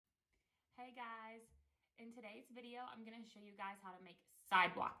Hey guys, in today's video, I'm gonna show you guys how to make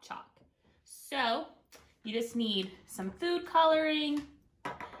sidewalk chalk. So, you just need some food coloring,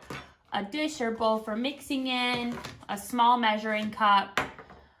 a dish or bowl for mixing in, a small measuring cup,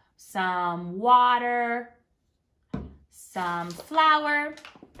 some water, some flour,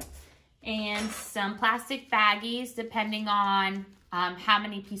 and some plastic baggies, depending on how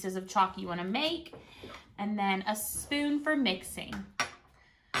many pieces of chalk you wanna make, and then a spoon for mixing.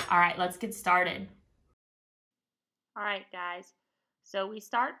 All right, let's get started. All right, guys. So we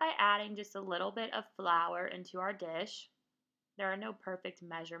start by adding just a little bit of flour into our dish. There are no perfect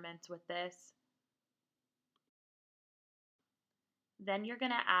measurements with this. Then you're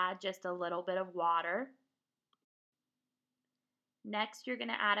gonna add just a little bit of water. Next, you're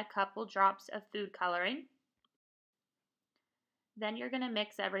gonna add a couple drops of food coloring. Then you're gonna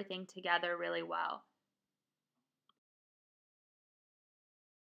mix everything together really well.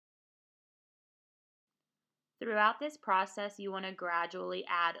 Throughout this process, you want to gradually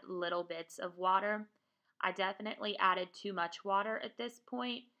add little bits of water. I definitely added too much water at this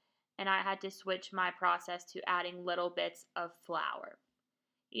point, and I had to switch my process to adding little bits of flour.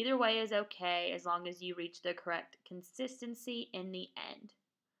 Either way is okay as long as you reach the correct consistency in the end.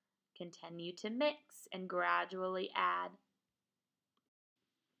 Continue to mix and gradually add.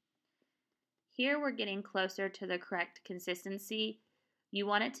 Here we're getting closer to the correct consistency. You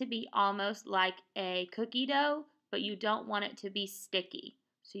want it to be almost like a cookie dough, but you don't want it to be sticky.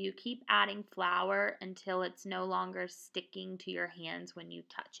 So you keep adding flour until it's no longer sticking to your hands when you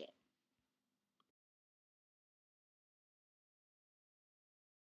touch it.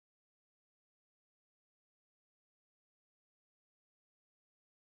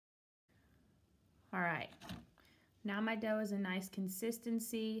 All right, now my dough is a nice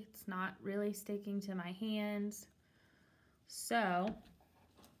consistency. It's not really sticking to my hands. So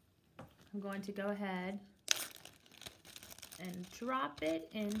I'm going to go ahead and drop it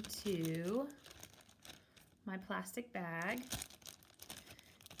into my plastic bag.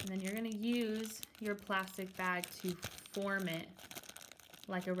 And then you're going to use your plastic bag to form it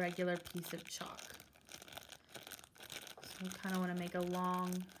like a regular piece of chalk. So you kind of want to make a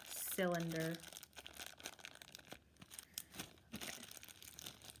long cylinder. Okay.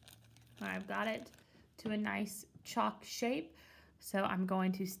 All right, I've got it to a nice chalk shape. So I'm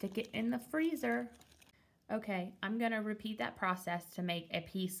going to stick it in the freezer. Okay, I'm gonna repeat that process to make a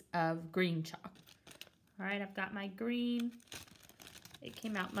piece of green chalk. All right, I've got my green. It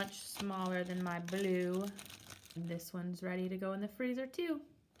came out much smaller than my blue. And this one's ready to go in the freezer too.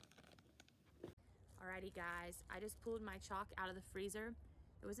 Alrighty guys, I just pulled my chalk out of the freezer.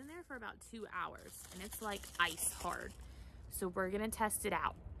 It was in there for about 2 hours and it's like ice hard. So we're gonna test it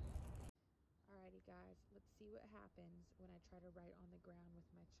out. Alrighty guys, let's see what happens when I try to write on the ground with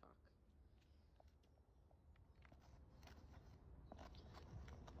my chalk.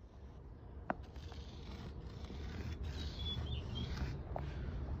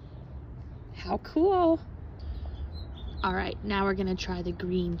 How cool! Alright, now we're gonna try the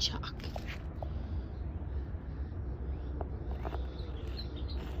green chalk.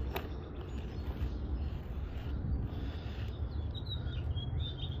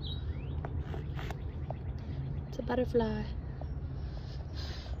 It's a butterfly.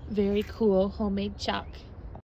 Very cool homemade chalk.